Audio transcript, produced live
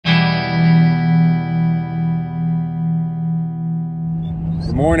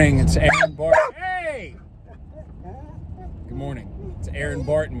Good morning, it's Aaron Barton. Hey! Good morning, it's Aaron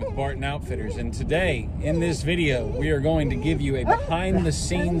Barton with Barton Outfitters, and today, in this video, we are going to give you a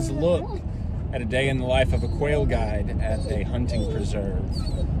behind-the-scenes look at a day in the life of a quail guide at a hunting preserve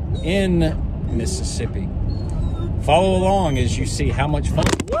in Mississippi. Follow along as you see how much fun.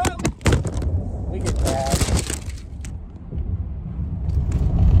 Whoa! We get bad.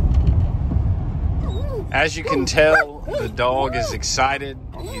 As you can tell, the dog is excited.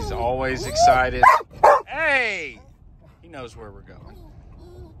 He's always excited. Hey! He knows where we're going.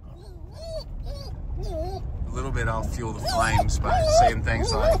 A little bit I'll fuel the flames by saying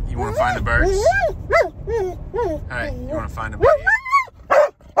things like, you want to find the birds? Hey, you want to find them?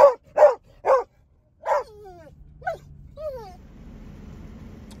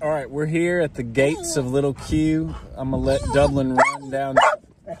 All right, we're here at the gates of Little Q. I'm gonna let Dublin run down.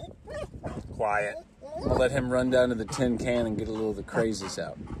 Quiet. I'm gonna let him run down to the tin can and get a little of the crazies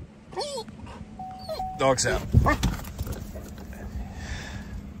out. Dog's out.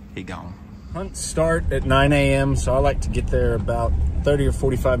 He gone. Hunts start at 9 a.m. so I like to get there about 30 or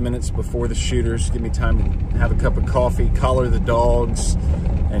 45 minutes before the shooters. Give me time to have a cup of coffee, collar the dogs,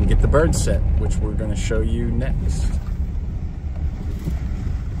 and get the birds set, which we're gonna show you next.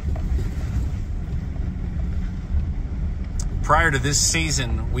 Prior to this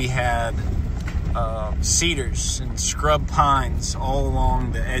season, we had cedars and scrub pines all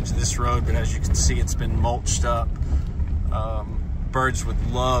along the edge of this road, but as you can see, it's been mulched up. Birds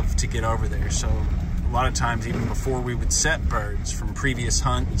would love to get over there, so a lot of times, even before we would set birds from previous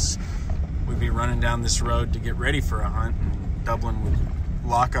hunts, we'd be running down this road to get ready for a hunt, and Dublin would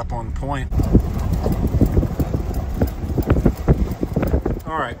lock up on point.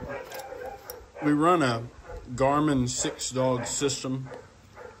 All right, we run a Garmin 6-dog system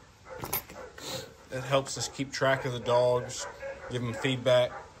that helps us keep track of the dogs, give them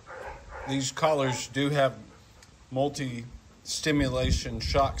feedback. These collars do have multi-stimulation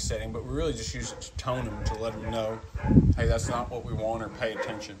shock setting, but we really just use it to tone them, to let them know, hey, that's not what we want, or pay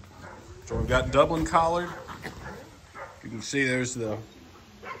attention. So we've got Dublin collared. You can see there's the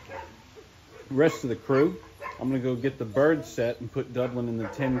rest of the crew. I'm gonna go get the bird set and put Dublin in the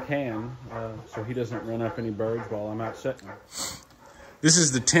tin can so he doesn't run up any birds while I'm out setting them. This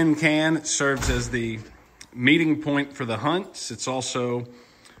is the tin can. It serves as the meeting point for the hunts. It's also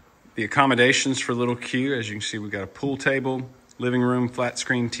the accommodations for Little Q. As you can see, we've got a pool table, living room, flat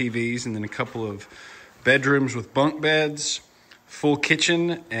screen TVs, and then a couple of bedrooms with bunk beds, full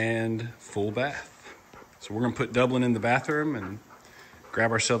kitchen, and full bath. So we're gonna put Dublin in the bathroom and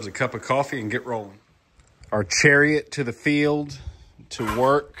grab ourselves a cup of coffee and get rolling. Our chariot to the field, to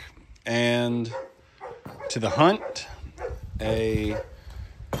work, and to the hunt.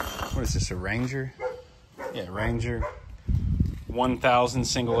 What is this, a Ranger? Yeah, Ranger 1000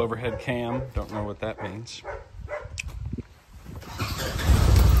 single overhead cam. Don't know what that means.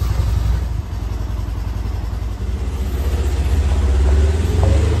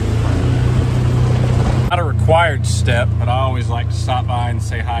 Not a required step, but I always like to stop by and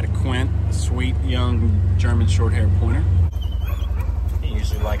say hi to Quint, a sweet young German short-haired pointer. He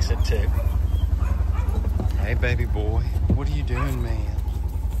usually likes it too. Hey, baby boy, what are you doing, man?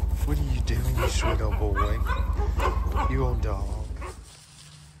 What are you doing, you sweet old boy? You old dog.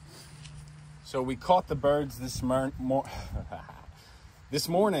 So we caught the birds this morning.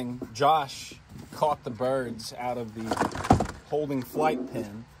 Josh caught the birds out of the holding flight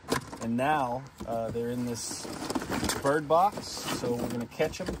pen, and now they're in this bird box, so we're gonna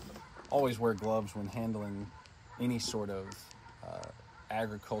catch them. Always wear gloves when handling any sort of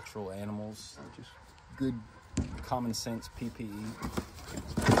agricultural animals. Just good common sense PPE.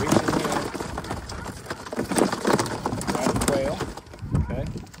 Reach in here, grab the quail, okay,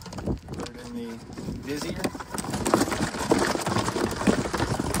 put it in the vizier.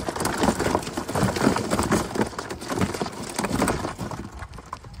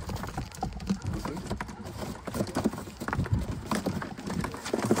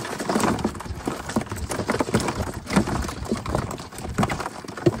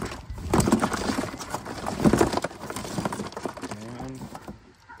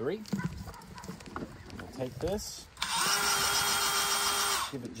 We'll take this,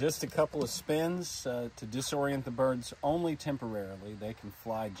 give it just a couple of spins to disorient the birds only temporarily. They can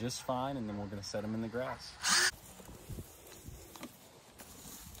fly just fine, and then we're going to set them in the grass.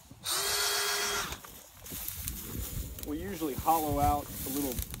 We usually hollow out a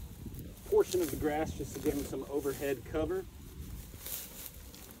little portion of the grass just to give them some overhead cover.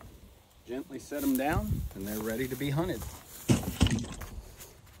 Gently set them down, and they're ready to be hunted.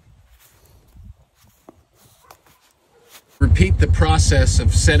 Repeat the process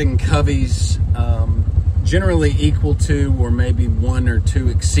of setting coveys, generally equal to or maybe 1 or 2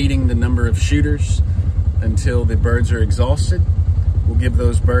 exceeding the number of shooters until the birds are exhausted. We'll give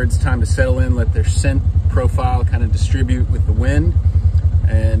those birds time to settle in, let their scent profile kind of distribute with the wind,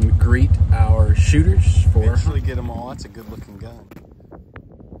 and greet our shooters for eventually get them all. That's a good looking gun.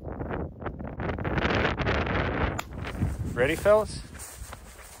 Ready, fellas?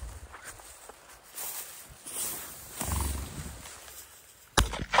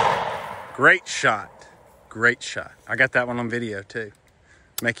 Great shot. Great shot. I got that one on video too.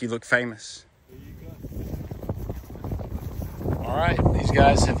 Make you look famous. All right, these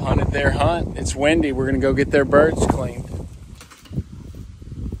guys have hunted their hunt. It's windy. We're gonna go get their birds cleaned.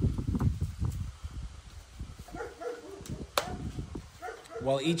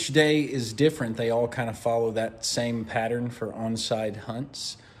 While each day is different, they all kind of follow that same pattern for on-site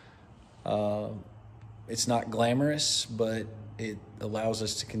hunts. It's not glamorous, but it allows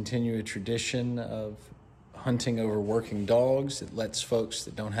us to continue a tradition of hunting over working dogs. It lets folks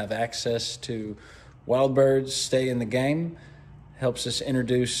that don't have access to wild birds stay in the game, helps us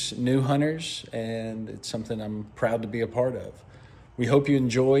introduce new hunters, and it's something I'm proud to be a part of. We hope you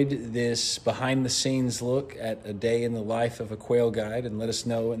enjoyed this behind-the-scenes look at a day in the life of a quail guide, and let us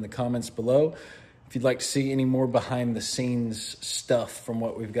know in the comments below if you'd like to see any more behind-the-scenes stuff from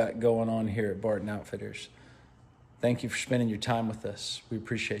what we've got going on here at Barton Outfitters. Thank you for spending your time with us. We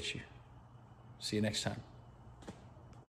appreciate you. See you next time.